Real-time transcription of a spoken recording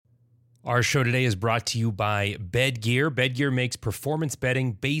Our show today is brought to you by BedGear. BedGear makes performance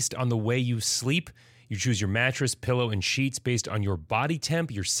bedding based on the way you sleep. You choose your mattress, pillow, and sheets based on your body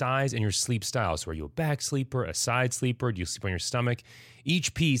temp, your size, and your sleep style. So are you a back sleeper, a side sleeper? Do you sleep on your stomach?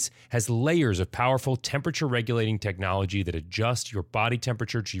 Each piece has layers of powerful temperature-regulating technology that adjusts your body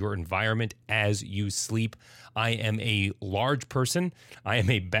temperature to your environment as you sleep. I am a large person. I am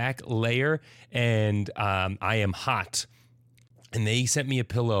a back layer, and I am hot. And they sent me a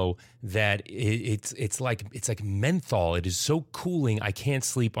pillow that it's like menthol. It is so cooling. I can't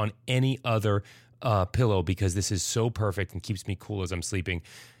sleep on any other pillow because this is so perfect and keeps me cool as I'm sleeping.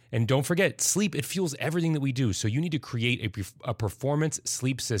 And don't forget, sleep, it fuels everything that we do. So you need to create a performance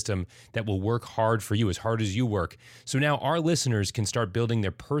sleep system that will work hard for you, as hard as you work. So now our listeners can start building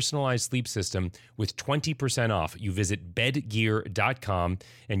their personalized sleep system with 20% off. You visit bedgear.com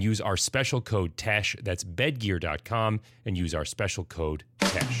and use our special code TESH. That's bedgear.com and use our special code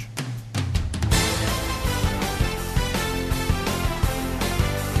TESH.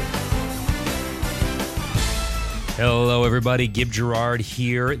 Hello, everybody. Gib Gerard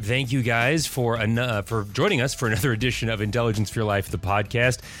here. Thank you guys for joining us for another edition of Intelligence for Your Life, the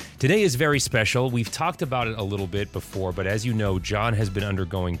podcast. Today is very special. We've talked about it a little bit before, but as you know, John has been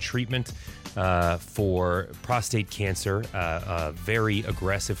undergoing treatment for prostate cancer, a very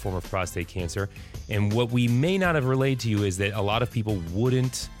aggressive form of prostate cancer. And what we may not have relayed to you is that a lot of people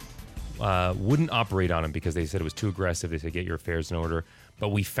wouldn't operate on him because they said it was too aggressive. They said, get your affairs in order. But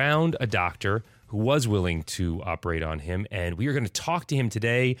we found a doctor who was willing to operate on him, and we are going to talk to him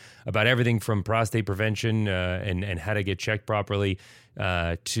today about everything from prostate prevention and how to get checked properly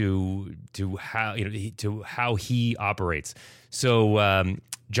to how he operates. So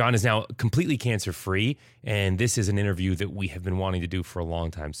John is now completely cancer-free, and this is an interview that we have been wanting to do for a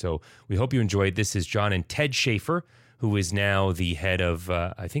long time. So we hope you enjoyed. This is John and Ted Schaefer, who is now the head of,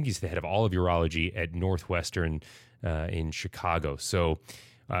 I think he's the head of all of urology at Northwestern in Chicago. So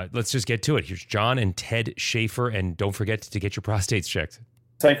let's just get to it. Here's John and Ted Schaefer, and don't forget to get your prostates checked.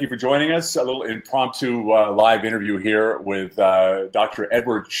 Thank you for joining us. A little impromptu live interview here with Dr.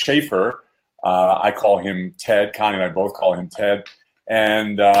 Edward Schaefer. I call him Ted. Connie and I both call him Ted.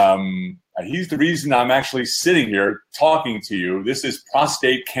 And he's the reason I'm actually sitting here talking to you. This is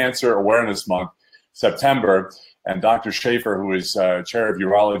Prostate Cancer Awareness Month, September. And Dr. Schaefer, who is chair of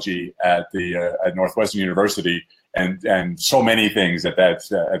urology at Northwestern University, and so many things at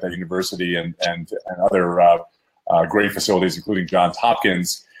that university and other great facilities, including Johns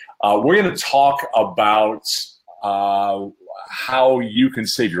Hopkins. We're going to talk about how you can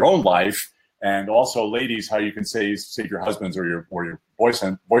save your own life, and also, ladies, how you can save your husband's or your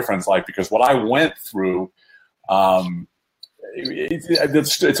boyfriend's life. Because what I went through,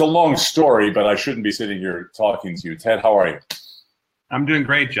 it's a long story, but I shouldn't be sitting here talking to you. Ted, how are you? I'm doing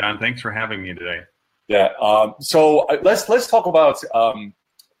great, John. Thanks for having me today. Yeah. So let's talk about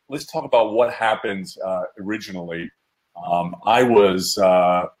what happened originally. I was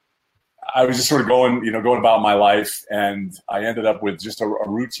just sort of going about my life, and I ended up with just a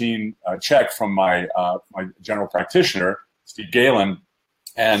routine check from my general practitioner, Steve Galen,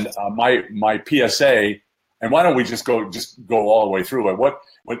 and my PSA. And why don't we just go all the way through it?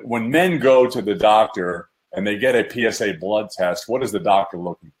 When men go to the doctor and they get a PSA blood test, what is the doctor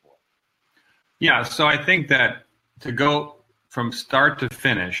looking for? Yeah, so I think that to go from start to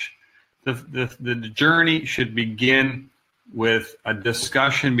finish, the journey should begin with a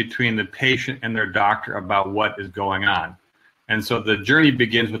discussion between the patient and their doctor about what is going on. And so the journey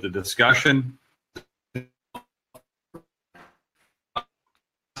begins with a discussion.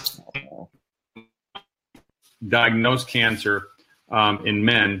 Diagnose cancer in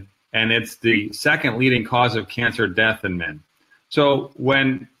men, and it's the second leading cause of cancer death in men. So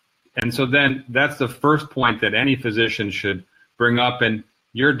then that's the first point that any physician should bring up, and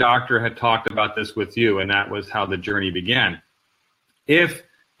your doctor had talked about this with you, and that was how the journey began. If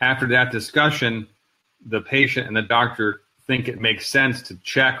after that discussion, the patient and the doctor think it makes sense to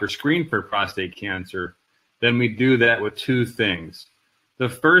check or screen for prostate cancer, then we do that with two things. The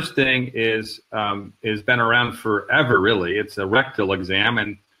first thing is been around forever, really. It's a rectal exam,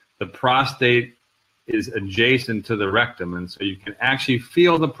 and the prostate is adjacent to the rectum. And so you can actually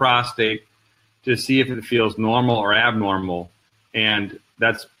feel the prostate to see if it feels normal or abnormal. And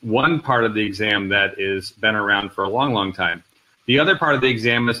that's one part of the exam that is been around for a long, long time. The other part of the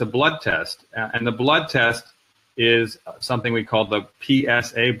exam is a blood test. And the blood test is something we call the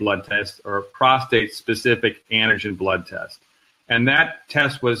PSA blood test, or prostate-specific antigen blood test. And that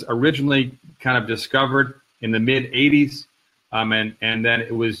test was originally kind of discovered in the mid-'80s, and then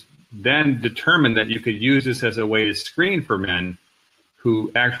it was then determined that you could use this as a way to screen for men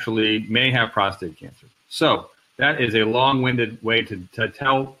who actually may have prostate cancer. So that is a long-winded way to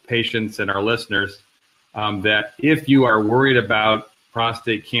tell patients and our listeners that if you are worried about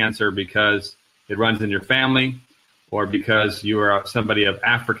prostate cancer because it runs in your family, or because you are somebody of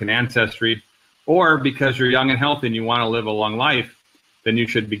African ancestry, or because you're young and healthy and you want to live a long life, then you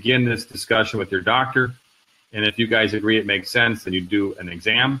should begin this discussion with your doctor. And if you guys agree it makes sense, then you do an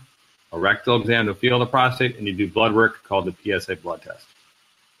exam, a rectal exam to feel the prostate, and you do blood work called the PSA blood test.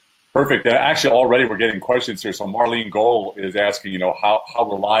 Perfect. And actually, already we're getting questions here. So Marlene Gold is asking, how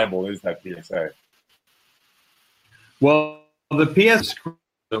reliable is that PSA? Well, the PSA,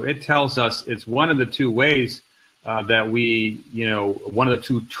 so it tells us it's one of the two ways that we, one of the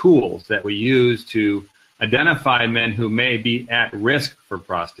two tools that we use to identify men who may be at risk for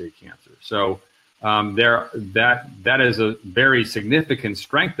prostate cancer. So that is a very significant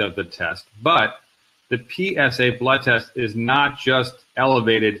strength of the test. But the PSA blood test is not just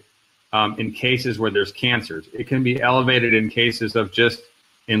elevated in cases where there's cancers. It can be elevated in cases of just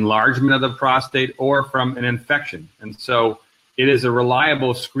enlargement of the prostate or from an infection. And so it is a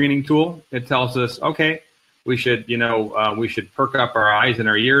reliable screening tool. It tells us, okay, we should perk up our eyes and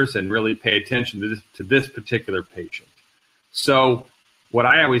our ears and really pay attention to this particular patient. So what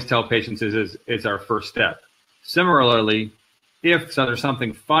I always tell patients is our first step. Similarly, if there's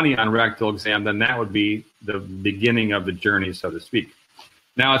something funny on rectal exam, then that would be the beginning of the journey, so to speak.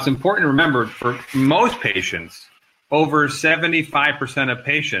 Now, it's important to remember for most patients, over 75% of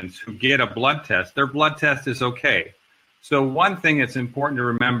patients who get a blood test, their blood test is okay. So one thing that's important to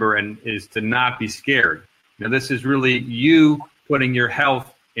remember is to not be scared. Now, this is really you putting your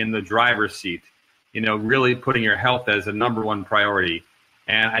health in the driver's seat, really putting your health as a number one priority.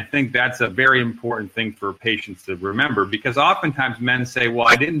 And I think that's a very important thing for patients to remember, because oftentimes men say, well,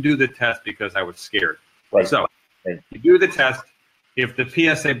 I didn't do the test because I was scared. Right. So you do the test. If the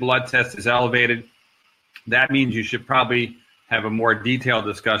PSA blood test is elevated, that means you should probably have a more detailed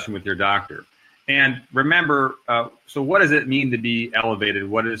discussion with your doctor. And remember, so what does it mean to be elevated?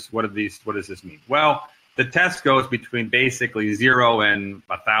 What does this mean? Well, the test goes between basically 0 and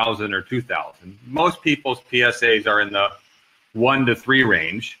 1,000 or 2,000. Most people's PSAs are in the 1 to 3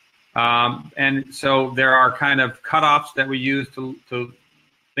 range. And so there are kind of cutoffs that we use to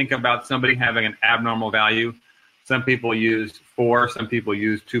think about somebody having an abnormal value. Some people use 4, some people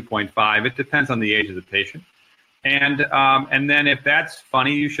use 2.5. It depends on the age of the patient. And then if that's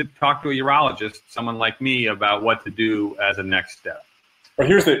funny, you should talk to a urologist, someone like me, about what to do as a next step. But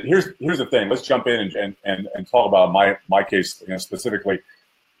here's the thing. Let's jump in and talk about my case specifically.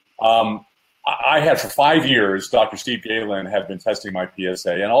 I had for 5 years, Dr. Steve Galen had been testing my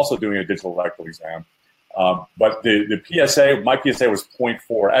PSA and also doing a digital rectal exam. But the PSA, my PSA was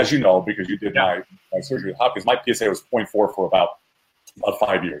 0.4, as you know, because you did my surgery at Hopkins. My PSA was 0.4 for about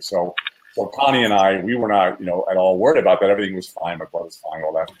 5 years. So Connie and I, we were not, at all worried about that. Everything was fine. My blood was fine,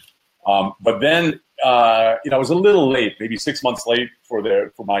 all that. But then, it was a little late, maybe 6 months late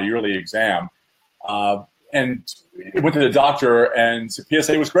for my yearly exam. And went to the doctor, and the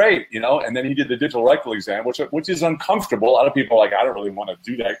PSA was great, and then he did the digital rectal exam, which is uncomfortable. A lot of people are like, I don't really want to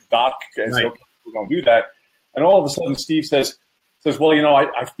do that, doc. And right. So we don't do that. And all of a sudden, Steve says, well,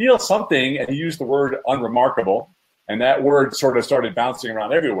 I feel something, and he used the word unremarkable, and that word sort of started bouncing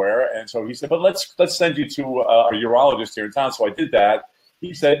around everywhere. And so he said, but let's send you to a urologist here in town. So I did that.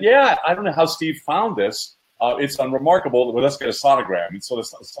 He said, yeah, I don't know how Steve found this. It's unremarkable, but let's get a sonogram. And so the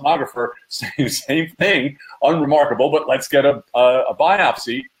sonographer saying the same thing, unremarkable, but let's get a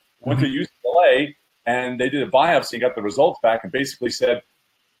biopsy. Went to UCLA, and they did a biopsy and got the results back and basically said,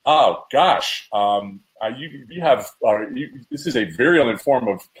 oh, gosh, you have this is a virulent form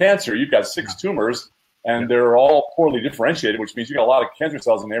of cancer. You've got 6 tumors, and they're all poorly differentiated, which means you got a lot of cancer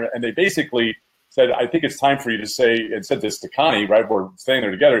cells in there. And they basically said, I think it's time for you to say, and said this to Connie, right? We're staying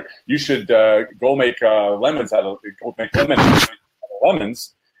there together. You should go make lemons out of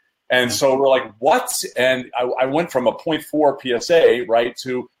lemons. And so we're like, what? And I went from a 0.4 PSA, right,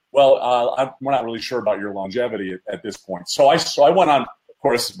 to, well, we're not really sure about your longevity at this point. So I went on, of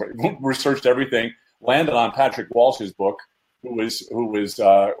course, researched everything, landed on Patrick Walsh's book, who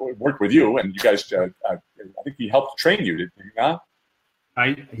worked with you, and you guys, I think he helped train you, did he not?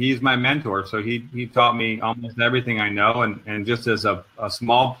 He's my mentor, so he taught me almost everything I know. And just as a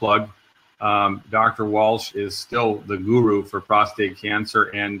small plug, Dr. Walsh is still the guru for prostate cancer,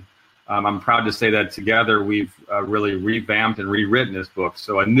 and I'm proud to say that together we've really revamped and rewritten his book.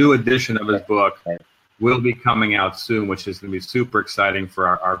 So a new edition of his book will be coming out soon, which is going to be super exciting for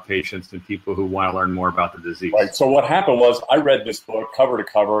our patients and people who want to learn more about the disease. Right. So what happened was I read this book cover to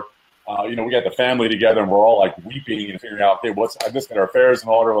cover. we got the family together and we're all like weeping and figuring out, okay, let's get our affairs in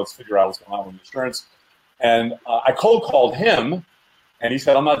order. Let's figure out what's going on with insurance. And I cold called him, and he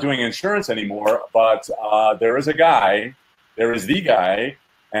said, I'm not doing insurance anymore, but there is the guy,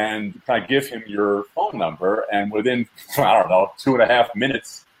 and can I give him your phone number? And within, 2.5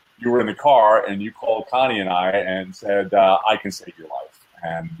 minutes, you were in the car and you called Connie and I and said, I can save your life.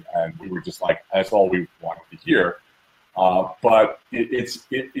 And we were just like, that's all we wanted to hear. But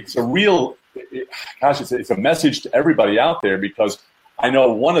it's a real, it's a message to everybody out there, because I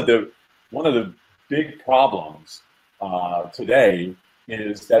know one of the big problems today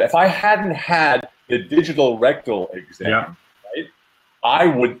is that if I hadn't had the digital rectal exam, right,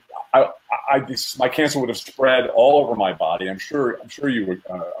 my cancer would have spread all over my body. I'm sure you would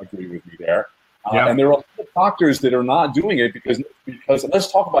agree with me there. And there are doctors that are not doing it because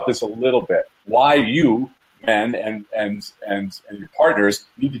let's talk about this a little bit. Why you men and your partners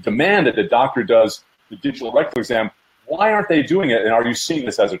need to demand that the doctor does the digital rectal exam. Why aren't they doing it? And are you seeing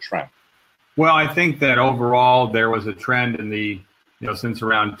this as a trend? Well, I think that overall there was a trend in since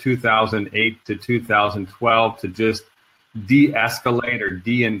around 2008 to 2012 to just de-escalate or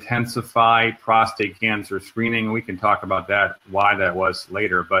de-intensify prostate cancer screening. We can talk about that, why that was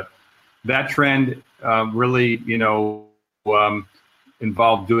later. But that trend really,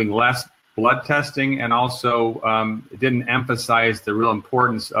 involved doing less blood testing, and also it didn't emphasize the real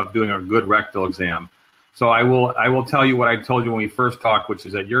importance of doing a good rectal exam. So I will tell you what I told you when we first talked, which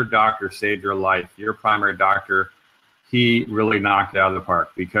is that your doctor saved your life. Your primary doctor, he really knocked it out of the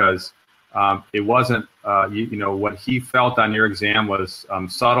park, because it wasn't, what he felt on your exam was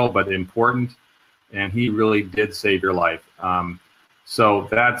subtle but important, and he really did save your life. So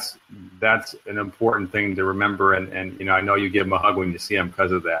that's an important thing to remember, and I know you give him a hug when you see him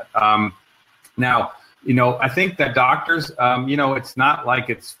because of that. Now, I think that doctors, it's not like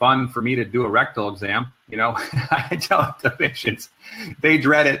it's fun for me to do a rectal exam. I tell the patients, they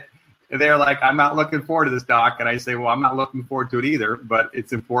dread it. They're like, I'm not looking forward to this, doc. And I say, well, I'm not looking forward to it either, but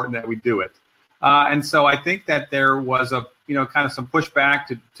it's important that we do it. And so I think that there was a, kind of some pushback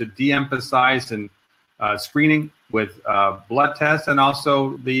to de-emphasize and screening with blood tests. And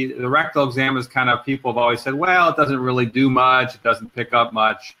also the rectal exam is kind of, people have always said, well, it doesn't really do much. It doesn't pick up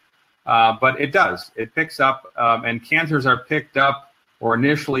much. But it does. It picks up, and cancers are picked up or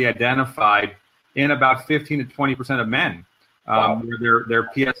initially identified in about 15 to 20% of men, where their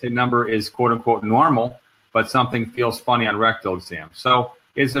PSA number is quote unquote normal, but something feels funny on rectal exam. So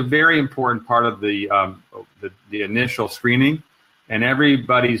it's a very important part of the initial screening, and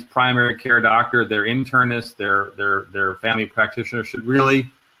everybody's primary care doctor, their internist, their family practitioner should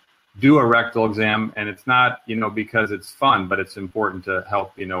really do a rectal exam. And it's not, because it's fun, but it's important to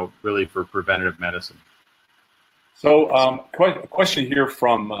help, really for preventative medicine. So a question here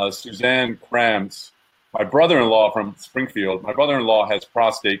from Suzanne Krams. My brother-in-law from Springfield, has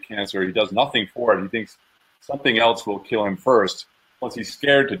prostate cancer. He does nothing for it. He thinks something else will kill him first. Plus, he's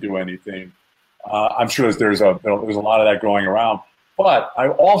scared to do anything. I'm sure there's a lot of that going around. But I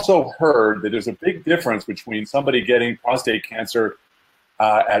also heard that there's a big difference between somebody getting prostate cancer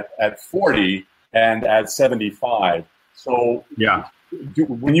at 40 and at 75. So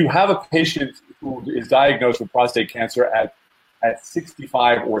when you have a patient who is diagnosed with prostate cancer at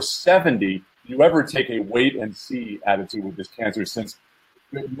 65 or 70, do you ever take a wait and see attitude with this cancer, since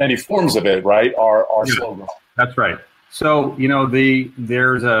many forms of it, right, are slow growing? That's right. So,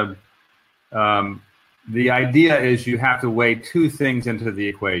 the idea is you have to weigh two things into the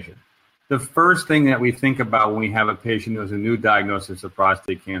equation. The first thing that we think about when we have a patient who has a new diagnosis of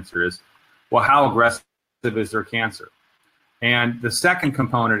prostate cancer is, well, how aggressive is their cancer? And the second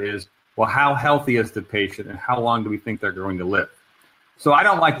component is, well, how healthy is the patient and how long do we think they're going to live? So I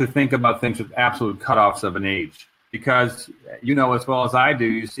don't like to think about things with absolute cutoffs of an age, because as well as I do,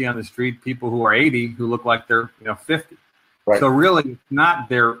 you see on the street people who are 80 who look like they're 50. Right. So really, it's not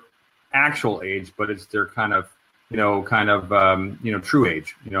their actual age, but it's their kind of true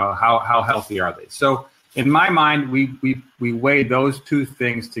age. How healthy are they? So in my mind, we weigh those two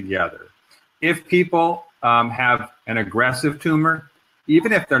things together. If people have an aggressive tumor,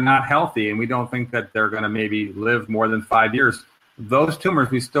 even if they're not healthy and we don't think that they're going to maybe live more than 5 years, those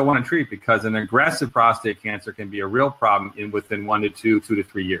tumors we still want to treat, because an aggressive prostate cancer can be a real problem within 1 to 2 to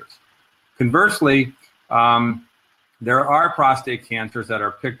 3 years. Conversely, there are prostate cancers that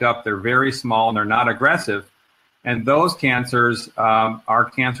are picked up. They're very small and they're not aggressive. And those cancers are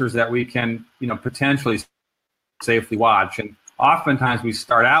cancers that we can, potentially safely watch. And oftentimes we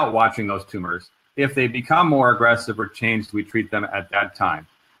start out watching those tumors. If they become more aggressive or changed, we treat them at that time.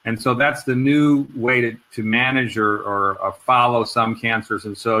 And so that's the new way to manage or follow some cancers.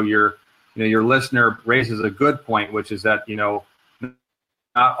 And so your listener raises a good point, which is that,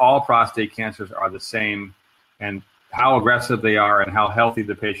 not all prostate cancers are the same, and how aggressive they are and how healthy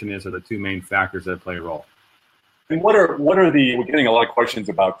the patient is are the two main factors that play a role. And we're getting a lot of questions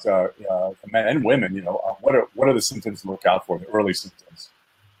about men and women, what are the symptoms to look out for, the early symptoms?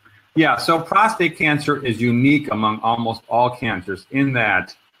 Yeah, so prostate cancer is unique among almost all cancers in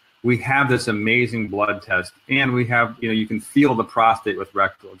that we have this amazing blood test, and we have, you can feel the prostate with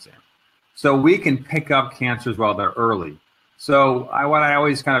rectal exam. So we can pick up cancers while they're early. So what I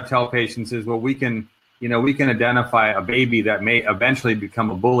always kind of tell patients is, well, we can identify a baby that may eventually become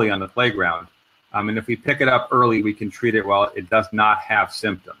a bully on the playground. And if we pick it up early, we can treat it while it does not have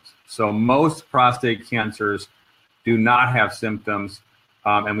symptoms. So most prostate cancers do not have symptoms,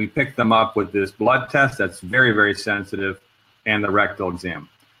 and we pick them up with this blood test that's very, very sensitive, and the rectal exam.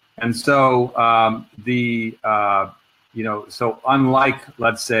 And so so unlike,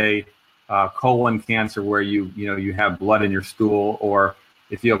 let's say, colon cancer, where you have blood in your stool, or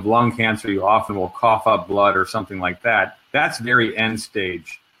if you have lung cancer, you often will cough up blood or something like that. That's very end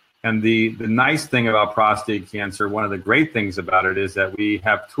stage. And the nice thing about prostate cancer, one of the great things about it, is that we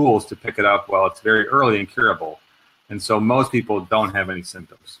have tools to pick it up while it's very early and curable. And so most people don't have any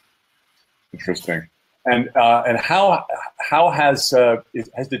symptoms. Interesting. And how has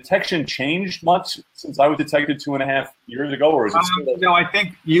detection changed much since I was detected 2.5 years ago, or is it still? No, I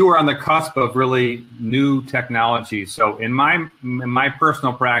think you were on the cusp of really new technology. So in my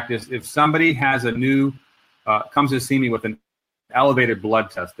personal practice, if somebody has a new comes to see me with an elevated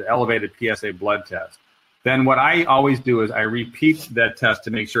blood test, the elevated PSA blood test, then what I always do is I repeat that test to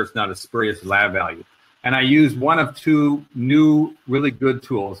make sure it's not a spurious lab value. And I use one of two new really good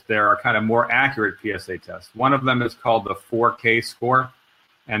tools. There are kind of more accurate PSA tests. One of them is called the 4K score,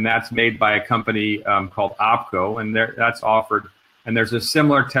 and that's made by a company called Opco, and that's offered. And there's a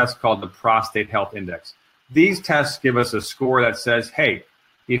similar test called the Prostate Health Index. These tests give us a score that says, hey,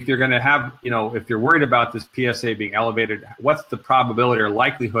 if you're going to have, if you're worried about this PSA being elevated, what's the probability or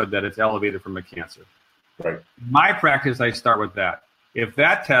likelihood that it's elevated from a cancer? Right. In my practice, I start with that. If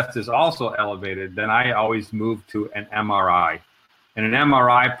that test is also elevated, then I always move to an MRI. And an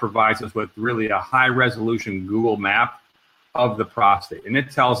MRI provides us with really a high-resolution Google map of the prostate. And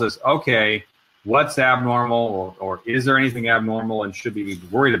it tells us, okay, what's abnormal, or is there anything abnormal, and should we be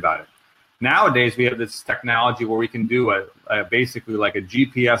worried about it? Nowadays, we have this technology where we can do basically like a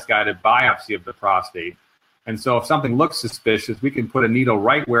GPS-guided biopsy of the prostate. And so if something looks suspicious, we can put a needle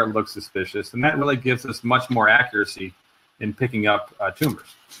right where it looks suspicious. And that really gives us much more accuracy in picking up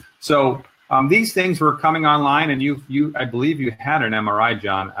tumors. So these things were coming online, and I believe you had an MRI,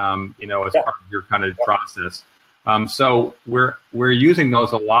 John, as part of your kind of process. So we're using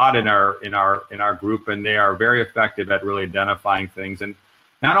those a lot in our group, and they are very effective at really identifying things. And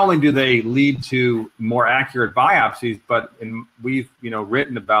not only do they lead to more accurate biopsies, but we've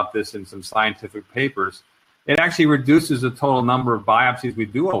written about this in some scientific papers. It actually reduces the total number of biopsies we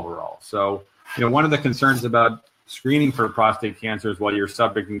do overall. So one of the concerns about screening for prostate cancer is, well, you're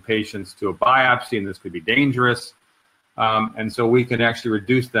subjecting patients to a biopsy, and this could be dangerous. And so we can actually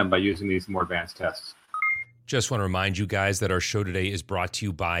reduce them by using these more advanced tests. Just want to remind you guys that our show today is brought to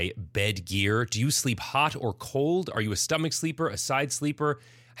you by Bed Gear. Do you sleep hot or cold? Are you a stomach sleeper, a side sleeper?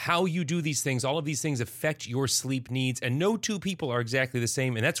 How you do these things, all of these things affect your sleep needs, and no two people are exactly the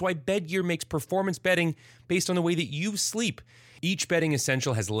same. And that's why Bed Gear makes performance bedding based on the way that you sleep. Each bedding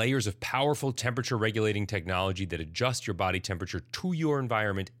essential has layers of powerful temperature regulating technology that adjust your body temperature to your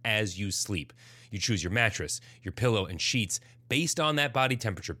environment as you sleep. You choose your mattress, your pillow, and sheets based on that body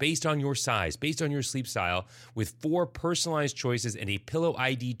temperature, based on your size, based on your sleep style. With 4 personalized choices and a pillow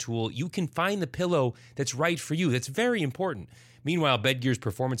ID tool, you can find the pillow that's right for you. That's very important. Meanwhile, Bedgear's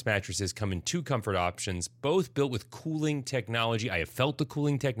performance mattresses come in 2 comfort options, both built with cooling technology. I have felt the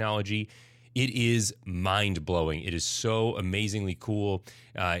cooling technology. It is mind-blowing. It is so amazingly cool.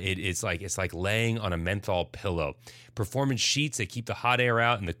 It's like laying on a menthol pillow. Performance sheets, they keep the hot air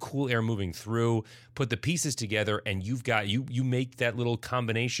out and the cool air moving through. Put the pieces together, and you've got you make that little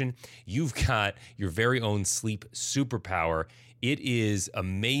combination. You've got your very own sleep superpower. It is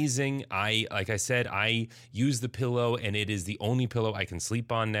amazing. Like I said, I use the pillow, and it is the only pillow I can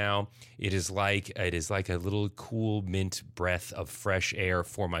sleep on now. It is like a little cool mint breath of fresh air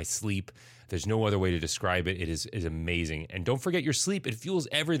for my sleep. There's no other way to describe it. It is amazing. And don't forget your sleep. It fuels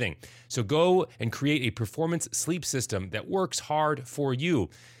everything. So go and create a performance sleep system that works hard for you.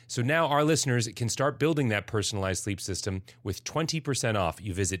 So now our listeners can start building that personalized sleep system with 20% off.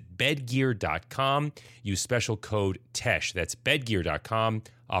 You visit bedgear.com, use special code TESH. That's bedgear.com,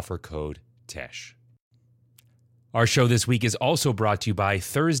 offer code TESH. Our show this week is also brought to you by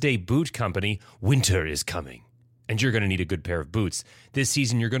Thursday Boot Company. Winter is coming, and you're going to need a good pair of boots. This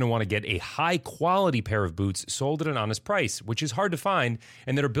season, you're going to want to get a high-quality pair of boots sold at an honest price, which is hard to find,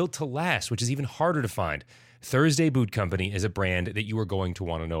 and that are built to last, which is even harder to find. Thursday Boot Company is a brand that you are going to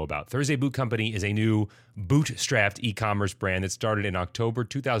want to know about. Thursday Boot Company is a new bootstrapped e-commerce brand that started in October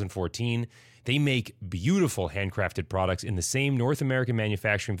 2014. They make beautiful handcrafted products in the same North American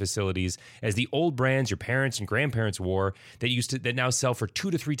manufacturing facilities as the old brands your parents and grandparents wore that now sell for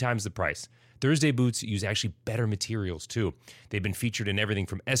 2 to 3 times the price. Thursday boots use actually better materials too. They've been featured in everything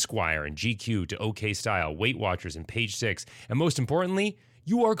from Esquire and GQ to OK Style, Weight Watchers, and Page Six. And most importantly,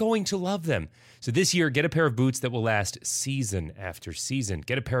 you are going to love them. So this year, get a pair of boots that will last season after season.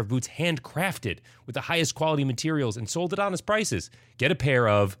 Get a pair of boots handcrafted with the highest quality materials and sold at honest prices. Get a pair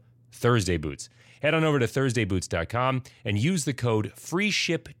of Thursday boots. Head on over to ThursdayBoots.com and use the code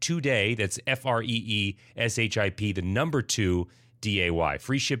FREESHIP2DAY. That's FREESHIP, the number 2 DAY.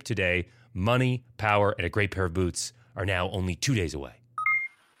 Free ship today. Money, power, and a great pair of boots are now only 2 days away.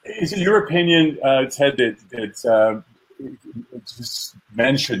 Is it your opinion, Ted, that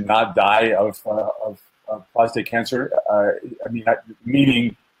men should not die of prostate cancer?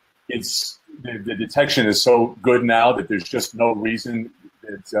 Meaning it's the detection is so good now that there's just no reason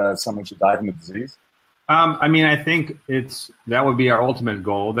that someone should die from the disease? I think that would be our ultimate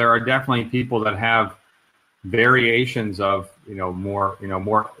goal. There are definitely people that have variations of, they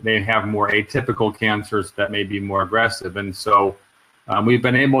have more atypical cancers that may be more aggressive. And so we've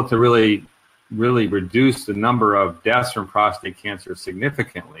been able to really reduce the number of deaths from prostate cancer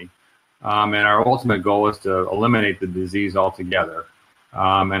significantly. And our ultimate goal is to eliminate the disease altogether.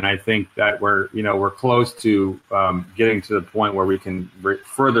 And I think that we're close to getting to the point where we can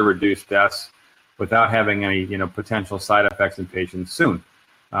further reduce deaths without having any, potential side effects in patients soon.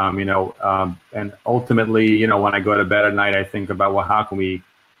 And ultimately, when I go to bed at night, I think about, well, how can we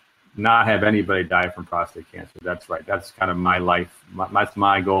not have anybody die from prostate cancer? That's right. That's kind of my life. That's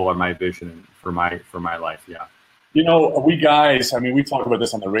my goal or my vision for my life. Yeah. We guys, we talk about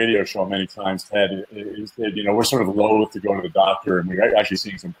this on the radio show many times, Ted, is that, we're sort of loath to go to the doctor, and we're actually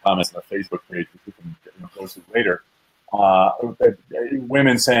seeing some comments on our Facebook page, which we can go to later.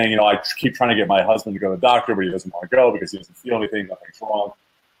 Women saying, I keep trying to get my husband to go to the doctor, but he doesn't want to go because he doesn't feel anything, nothing's wrong.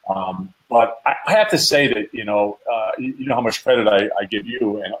 But I have to say that, you know how much credit I give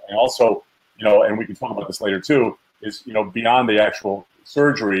you, and also, and we can talk about this later too, is, beyond the actual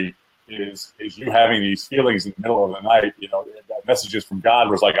surgery, is you having these feelings in the middle of the night, messages from God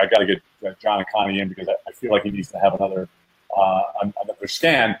was like, I got to get John and Connie in because I feel like he needs to have another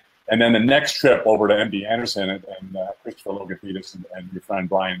scan. And then the next trip over to MD Anderson and Christopher Logan-Thetis and your friend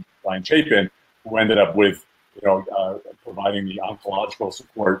Brian Chapin, who ended up with, providing the oncological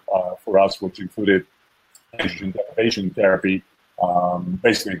support for us, which included estrogen deprivation therapy,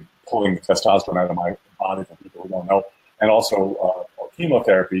 basically pulling the testosterone out of my body for people who don't know, and also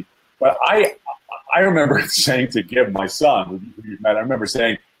chemotherapy. But I remember saying to Gib, my son, who you've met, I remember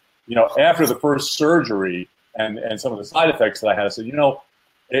saying, after the first surgery and some of the side effects that I had, I said,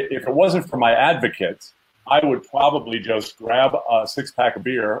 if it wasn't for my advocates, I would probably just grab a 6-pack of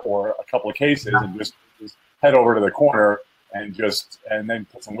beer or a couple of cases and just head over to the corner and then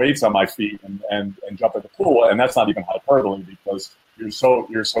put some weights on my feet and jump in the pool. And that's not even hyperbole because you're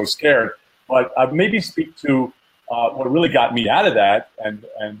so scared. But maybe speak to what really got me out of that, and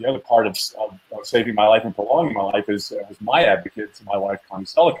the other part of saving my life and prolonging my life was my advocates, my wife Connie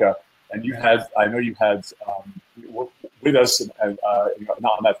Celica, and I know you had with us,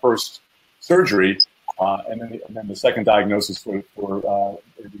 not on that first surgery, and then the second diagnosis for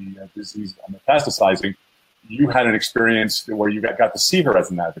the disease metastasizing. You had an experience where you got to see her as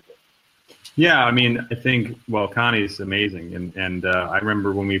an advocate. Yeah, I think, Connie's amazing. And I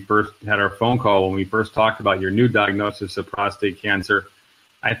remember when we first had our phone call, when we first talked about your new diagnosis of prostate cancer,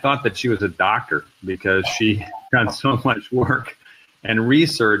 I thought that she was a doctor because she done so much work and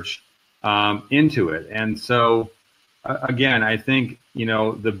research into it. And so, again, I think,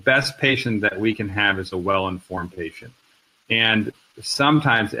 the best patient that we can have is a well-informed patient. And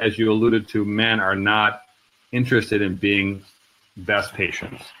sometimes, as you alluded to, men are not interested in being best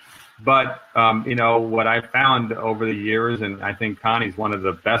patients. But, what I found over the years, and I think Connie's one of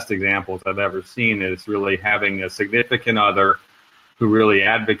the best examples I've ever seen, is really having a significant other who really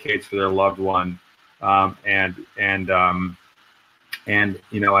advocates for their loved one. And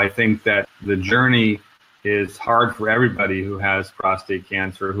I think that the journey is hard for everybody who has prostate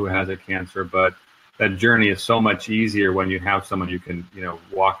cancer, who has a cancer, but that journey is so much easier when you have someone you can,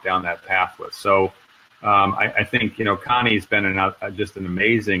 walk down that path with. So I think, Connie's been just an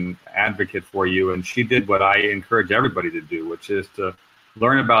amazing advocate for you, and she did what I encourage everybody to do, which is to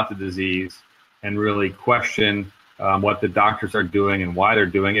learn about the disease and really question what the doctors are doing and why they're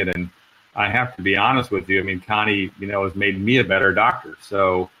doing it. And I have to be honest with you. I mean, Connie, has made me a better doctor.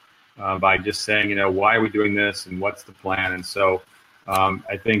 So by just saying, why are we doing this and what's the plan? And so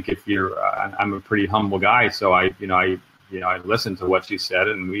I think if I'm a pretty humble guy. So I listened to what she said,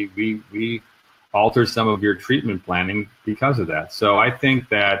 and we altered some of your treatment planning because of that. So I think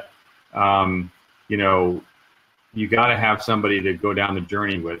that, you got to have somebody to go down the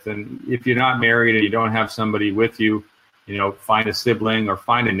journey with. And if you're not married and you don't have somebody with you, find a sibling or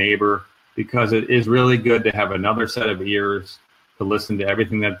find a neighbor, because it is really good to have another set of ears to listen to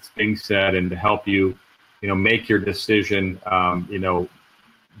everything that's being said and to help you, make your decision,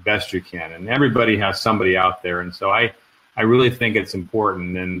 best you can. And everybody has somebody out there. And so I really think it's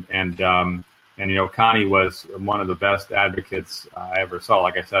important. And Connie was one of the best advocates I ever saw.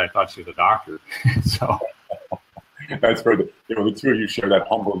 Like I said, I thought she was a doctor. So that's for the two of you share that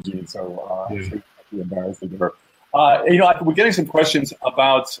humble gene. So I should be embarrassed to her. We're getting some questions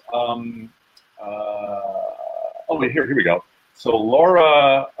about. Here we go. So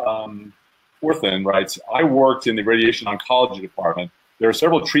Laura Forthen writes, I worked in the radiation oncology department. There are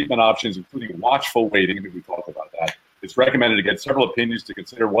several treatment options, including watchful waiting. I think we talked about that. It's recommended to get several opinions to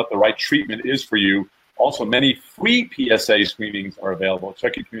consider what the right treatment is for you. Also, many free PSA screenings are available.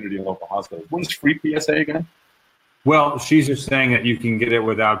 Check your community and local hospitals. What is free PSA again? Well, she's just saying that you can get it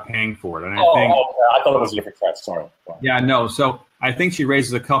without paying for it. And I thought it was a different test. Sorry. Yeah, no. So I think she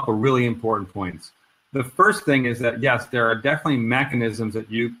raises a couple really important points. The first thing is that, yes, there are definitely mechanisms that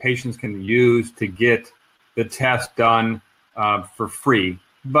patients can use to get the test done for free.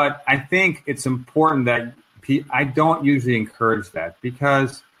 But I think it's important that I don't usually encourage that,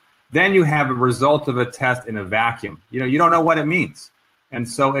 because then you have a result of a test in a vacuum. You don't know what it means. And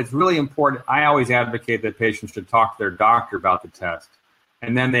so it's really important. I always advocate that patients should talk to their doctor about the test.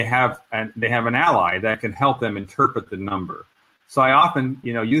 And then they have an ally that can help them interpret the number. So I often,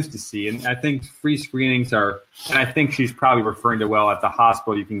 used to see, and I think free screenings are, and I think she's probably referring to, well, at the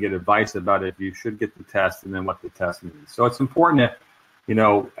hospital, you can get advice about if you should get the test and then what the test means. So it's important to,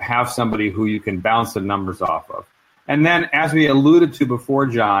 have somebody who you can bounce the numbers off of. And then, as we alluded to before,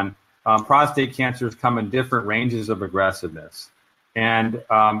 John, prostate cancers come in different ranges of aggressiveness. And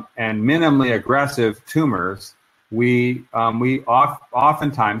minimally aggressive tumors,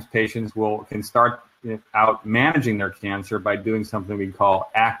 oftentimes patients can start out managing their cancer by doing something we call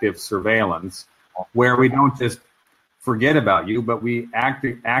active surveillance, where we don't just forget about you, but we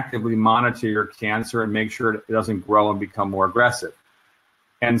actively monitor your cancer and make sure it doesn't grow and become more aggressive.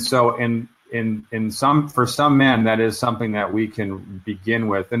 And so for some men, that is something that we can begin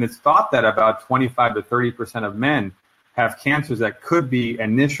with. And it's thought that about 25 to 30% of men have cancers that could be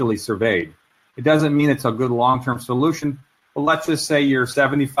initially surveyed. It doesn't mean it's a good long-term solution, but let's just say you're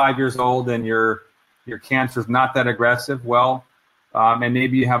 75 years old and your cancer is not that aggressive. Well, and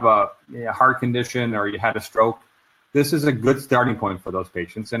maybe you have a heart condition or you had a stroke. This is a good starting point for those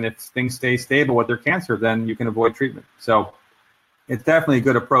patients. And if things stay stable with their cancer, then you can avoid treatment. So it's definitely a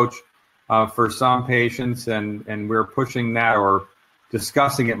good approach for some patients, and we're pushing that or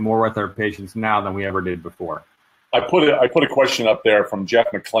discussing it more with our patients now than we ever did before. I put a question up there from Jeff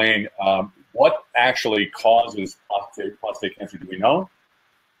McLean. What actually causes prostate cancer? Do we know?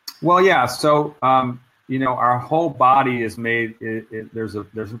 Well, yeah. So our whole body is made. There's a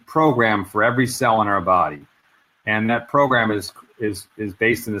program for every cell in our body, and that program is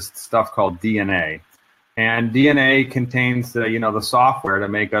based in this stuff called DNA. And DNA contains the software to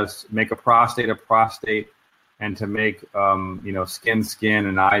make a prostate, and to make skin,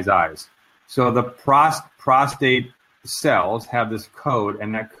 and eyes. So the prostate cells have this code,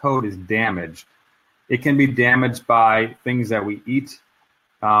 and that code is damaged. It can be damaged by things that we eat.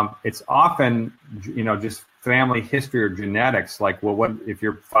 It's often just family history or genetics. Like, well, what if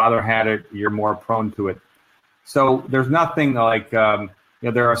your father had it? You're more prone to it. So there's nothing like.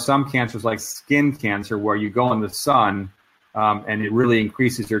 There are some cancers like skin cancer where you go in the sun and it really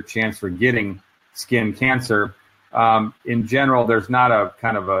increases your chance for getting skin cancer. In general, there's not a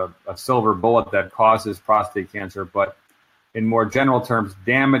kind of a silver bullet that causes prostate cancer, but in more general terms,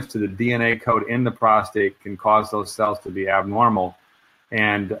 damage to the DNA code in the prostate can cause those cells to be abnormal.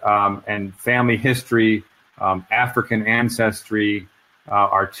 And family history, African ancestry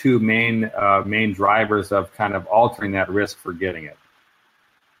are two main drivers of kind of altering that risk for getting it.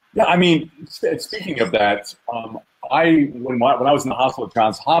 Yeah, I mean, speaking of that, when I was in the hospital at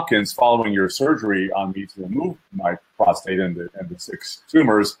Johns Hopkins following your surgery on me to remove my prostate and the 6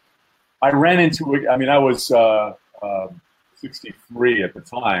 tumors, I ran into it. I mean, I was 63 at the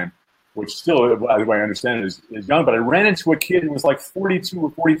time, which still, by the way I understand it, is young. But I ran into a kid who was like 42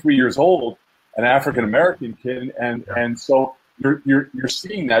 or 43 years old, an African American kid, and so you're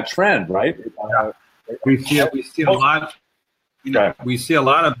seeing that trend, right? We see a lot. We see a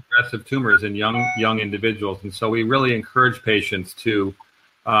lot of aggressive tumors in young individuals, and so we really encourage patients to,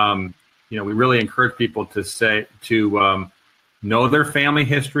 we really encourage people to know their family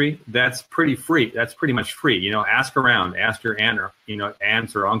history. That's pretty free. That's pretty much free. Ask around, ask your aunt or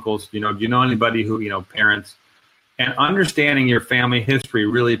aunts or uncles. Do you know anybody who parents, and understanding your family history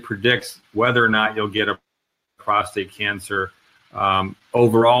really predicts whether or not you'll get a prostate cancer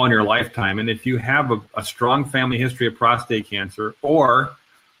overall in your lifetime. And if you have a strong family history of prostate cancer or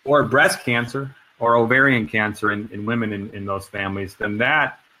breast cancer or ovarian cancer in women in those families, then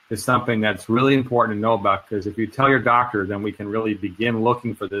that is something that's really important to know about, because if you tell your doctor, then we can really begin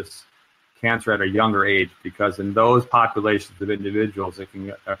looking for this cancer at a younger age, because in those populations of individuals, it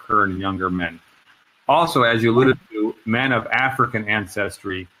can occur in younger men. Also, as you alluded to, men of African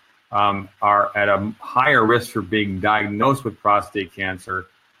ancestry are at a higher risk for being diagnosed with prostate cancer,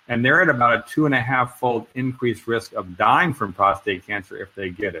 and they're at about a 2.5-fold increased risk of dying from prostate cancer if they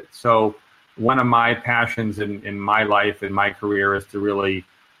get it. So one of my passions in my life, in my career, is to really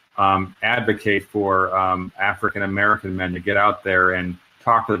advocate for African American men to get out there and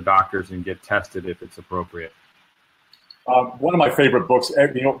talk to the doctors and get tested if it's appropriate. One of my favorite books,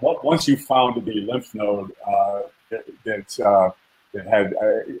 once you found the lymph node that had,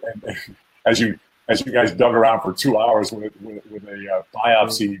 as you guys dug around for 2 hours with a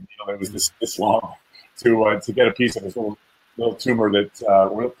biopsy, that was this long to get a piece of this little tumor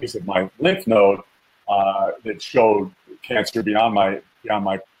a piece of my lymph node that showed cancer beyond my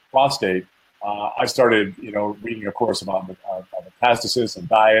prostate. I started, reading, of course, about metastasis and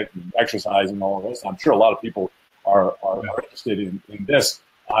diet and exercise and all of this. I'm sure a lot of people are interested in this.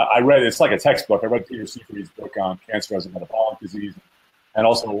 I read, it's like a textbook. I read Peter Seyfried's book on cancer as a metabolic disease, and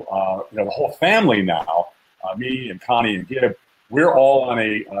also, the whole family now, me and Connie and Gib, we're all on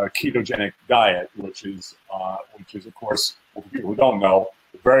a ketogenic diet, which is of course, for people who don't know,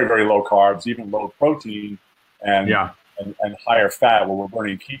 very, very low carbs, even low protein, and higher fat, where we're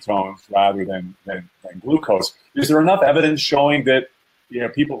burning ketones rather than glucose. Is there enough evidence showing that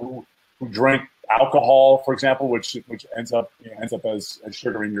people who drink alcohol, for example, which ends up as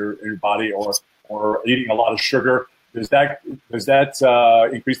sugar in your body, or eating a lot of sugar, does that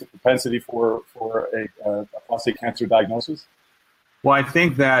increase the propensity for a prostate cancer diagnosis? Well, I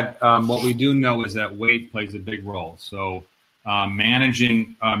think that what we do know is that weight plays a big role. So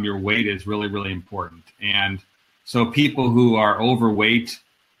managing your weight is really, really important. And so people who are overweight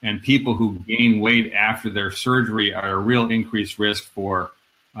and people who gain weight after their surgery are a real increased risk for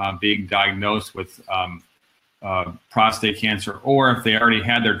being diagnosed with prostate cancer, or if they already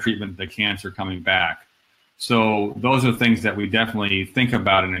had their treatment, the cancer coming back. So those are things that we definitely think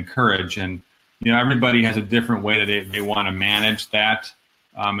about and encourage. And, everybody has a different way that they want to manage that.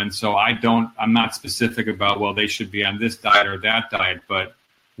 And so I'm not specific about, well, they should be on this diet or that diet, but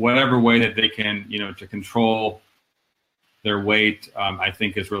whatever way that they can, to control their weight, I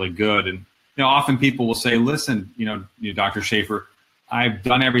think is really good. And, often people will say, listen, Dr. Schaefer, I've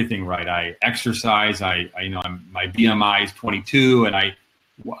done everything right. I exercise. My BMI is 22, and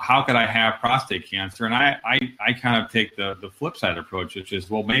how could I have prostate cancer? And I kind of take the flip side approach, which is,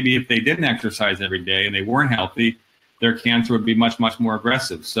 well, maybe if they didn't exercise every day and they weren't healthy, their cancer would be much, much more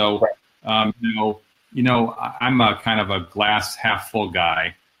aggressive. So, I'm a kind of a glass half full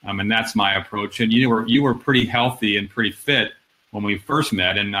guy, and that's my approach. And you were pretty healthy and pretty fit when we first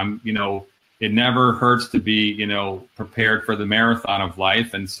met, and it never hurts to be, prepared for the marathon of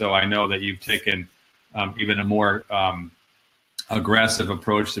life. And so I know that you've taken even a more aggressive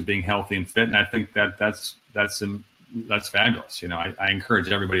approach to being healthy and fit. And I think that's fabulous. I encourage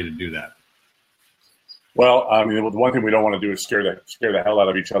everybody to do that. Well, the one thing we don't want to do is scare the hell out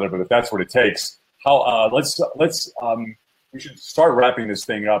of each other. But if that's what it takes, we should start wrapping this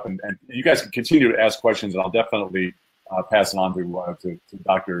thing up. And you guys can continue to ask questions, and I'll definitely pass it on to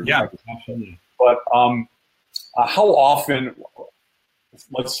Dr. Yeah, absolutely. But how often?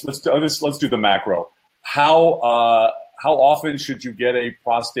 Let's do the macro. How often should you get a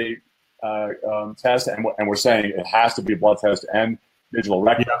prostate test? And we're saying it has to be a blood test and digital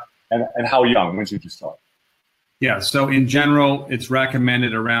rectal. Yeah. And how young? When should you start? Yeah, so in general, it's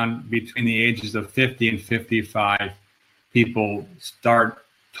recommended around between the ages of 50 and 55, people start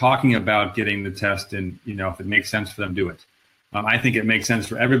talking about getting the test, and if it makes sense for them, do it. I think it makes sense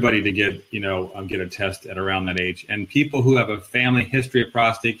for everybody to get a test at around that age. And people who have a family history of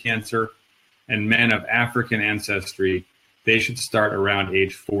prostate cancer and men of African ancestry, they should start around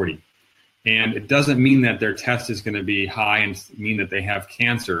age 40. And it doesn't mean that their test is going to be high and mean that they have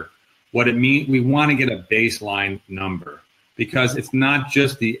cancer. What it means, we want to get a baseline number, because it's not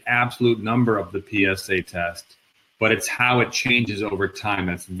just the absolute number of the PSA test, but it's how it changes over time.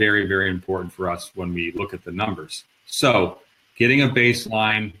 That's very, very important for us when we look at the numbers. So getting a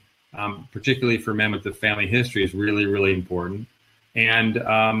baseline, particularly for men with the family history, is really, really important. And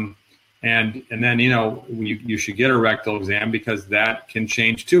then, you should get a rectal exam, because that can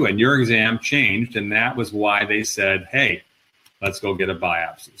change too. And your exam changed, and that was why they said, hey, let's go get a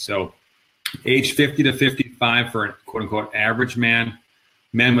biopsy. So age 50 to 55 for a quote unquote average man,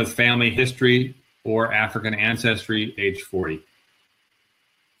 men with family history or African ancestry, age 40.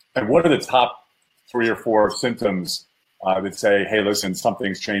 And what are the top 3 or 4 symptoms that say, hey, listen,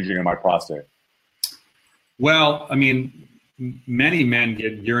 something's changing in my prostate? Well, I mean, many men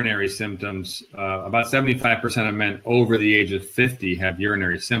get urinary symptoms. About 75% of men over the age of 50 have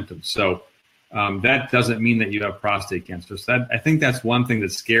urinary symptoms. So that doesn't mean that you have prostate cancer. So I think that's one thing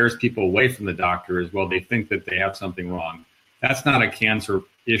that scares people away from the doctor as well. They think that they have something wrong. That's not a cancer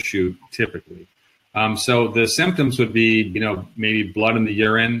issue typically. So the symptoms would be, maybe blood in the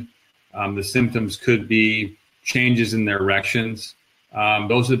urine. The symptoms could be changes in their erections.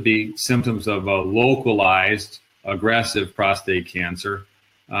 Those would be symptoms of a localized aggressive prostate cancer,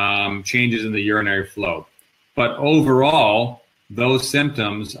 changes in the urinary flow. But overall, those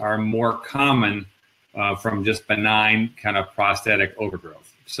symptoms are more common from just benign kind of prostatic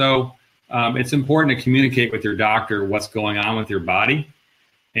overgrowth. So it's important to communicate with your doctor what's going on with your body.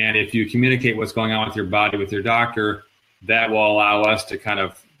 And if you communicate what's going on with your body with your doctor, that will allow us to kind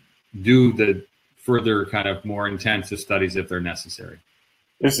of do the further kind of more intensive studies if they're necessary.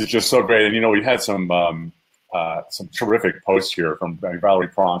 This is just so great. And, we had some terrific posts here from Valerie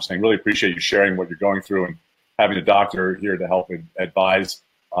Prom saying, really appreciate you sharing what you're going through and having a doctor here to help advise.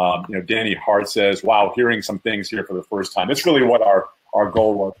 Danny Hart says, wow, hearing some things here for the first time. It's really what our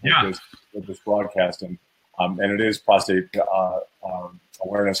goal was with this broadcast. And it is Prostate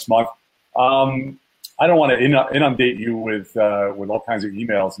Awareness Month. I don't want to inundate you with all kinds of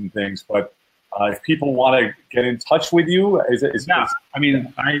emails and things, but if people want to get in touch with you,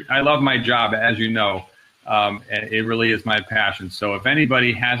 I love my job, as you know. And it really is my passion. So if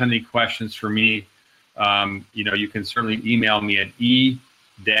anybody has any questions for me, you can certainly email me at e-schaeffer,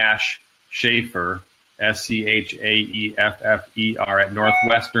 SCHAEFFER at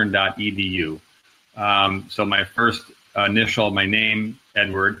northwestern.edu. So my first initial, my name,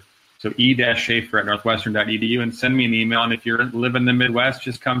 Edward. So e-schaeffer at northwestern.edu, and send me an email. And if you live in the Midwest,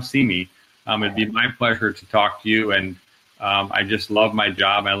 just come see me. It'd be my pleasure to talk to you. And I just love my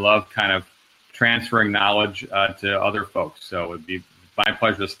job. I love kind of transferring knowledge to other folks. So it'd be my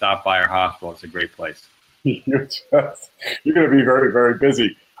pleasure to stop by our hospital. It's a great place. You're going to be very, very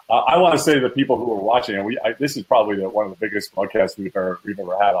busy. I want to say to the people who are watching, and this is probably one of the biggest broadcasts we've ever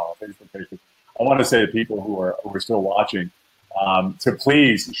had on a Facebook page. I want to say to people who are still watching, to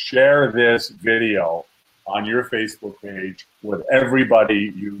please share this video on your Facebook page with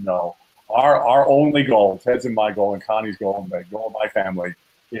everybody you know. Our only goal, Ted's and my goal, and Connie's goal, and the goal of my family,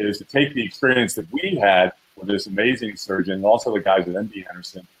 is to take the experience that we had with this amazing surgeon, and also the guys at MD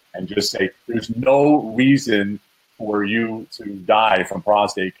Anderson, and just say there's no reason for you to die from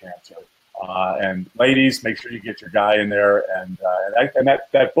prostate cancer. And ladies, make sure you get your guy in there. And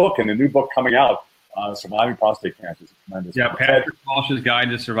that book and the new book coming out, Surviving Prostate Cancer, is tremendous. Yeah, Patrick Walsh's Guide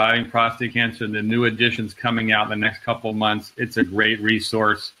to Surviving Prostate Cancer, and the new edition's coming out in the next couple of months. It's a great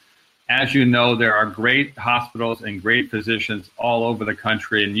resource. As you know, there are great hospitals and great physicians all over the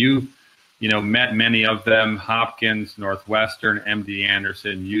country, and you met many of them: Hopkins, Northwestern, MD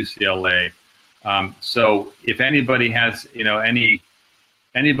Anderson, UCLA. So if anybody has,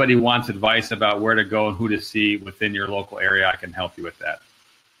 anybody wants advice about where to go and who to see within your local area, I can help you with that.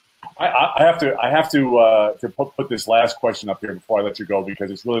 I have to put this last question up here before I let you go, because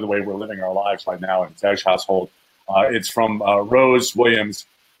it's really the way we're living our lives right now in the Tesh household. It's from Rose Williams.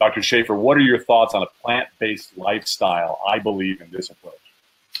 Dr. Schaeffer, what are your thoughts on a plant-based lifestyle? I believe in this approach.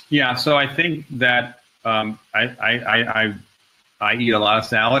 Yeah, so I think that I eat a lot of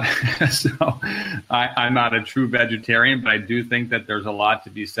salad, so I'm not a true vegetarian, but I do think that there's a lot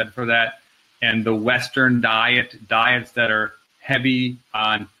to be said for that. And the Western diets that are heavy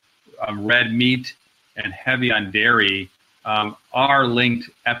on red meat and heavy on dairy are linked,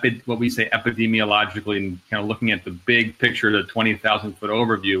 what we say epidemiologically, and kind of looking at the big picture, the 20,000 foot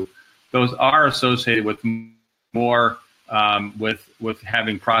overview. Those are associated with more with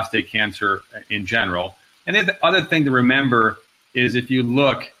having prostate cancer in general. And then the other thing to remember is if you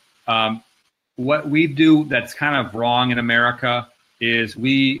look, what we do that's kind of wrong in America is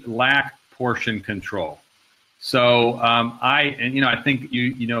we lack portion control. So I think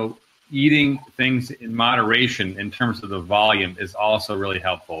eating things in moderation in terms of the volume is also really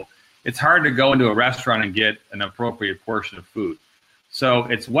helpful. It's hard to go into a restaurant and get an appropriate portion of food. So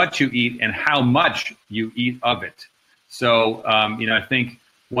it's what you eat and how much you eat of it. So, I think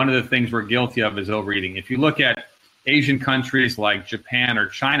one of the things we're guilty of is overeating. If you look at Asian countries like Japan or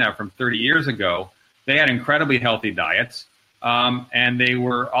China from 30 years ago, they had incredibly healthy diets, and they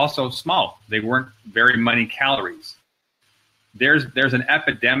were also small. They weren't very many calories. There's an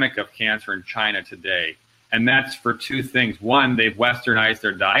epidemic of cancer in China today, and that's for two things. One, they've westernized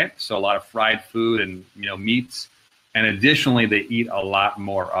their diet, so a lot of fried food and meats, and additionally, they eat a lot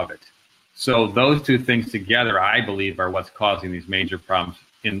more of it. So those two things together, I believe, are what's causing these major problems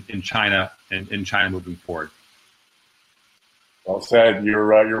in China and in China moving forward. Well said.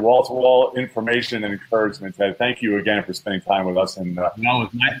 Your wall-to-wall information and encouragement, Ted. Thank you again for spending time with us. And no,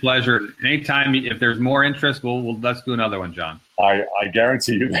 it's my pleasure. Anytime, if there's more interest, we'll let's do another one, John. I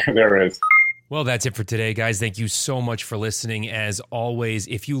guarantee you there is. Well, that's it for today, guys. Thank you so much for listening. As always,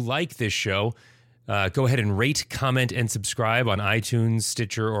 if you like this show, go ahead and rate, comment, and subscribe on iTunes,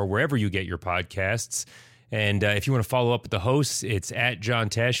 Stitcher, or wherever you get your podcasts. And if you want to follow up with the hosts, it's at John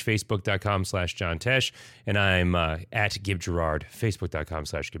Tesh, Facebook.com/John Tesh. And I'm at Gib Gerard,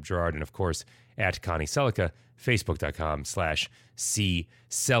 Facebook.com/Gib Gerard. And of course, at Connie Celica, Facebook.com/C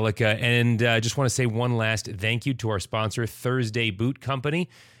Celica. And I just want to say one last thank you to our sponsor, Thursday Boot Company.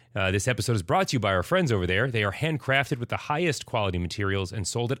 This episode is brought to you by our friends over there. They are handcrafted with the highest quality materials and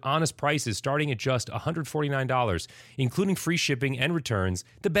sold at honest prices starting at just $149, including free shipping and returns.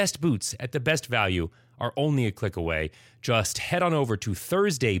 The best boots at the best value are only a click away. Just head on over to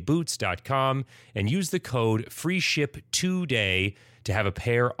ThursdayBoots.com and use the code FREESHIP2DAY to have a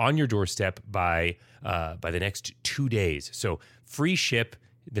pair on your doorstep by the next 2 days. So free ship,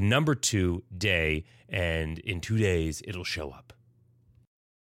 the number 2 day, and in 2 days it'll show up.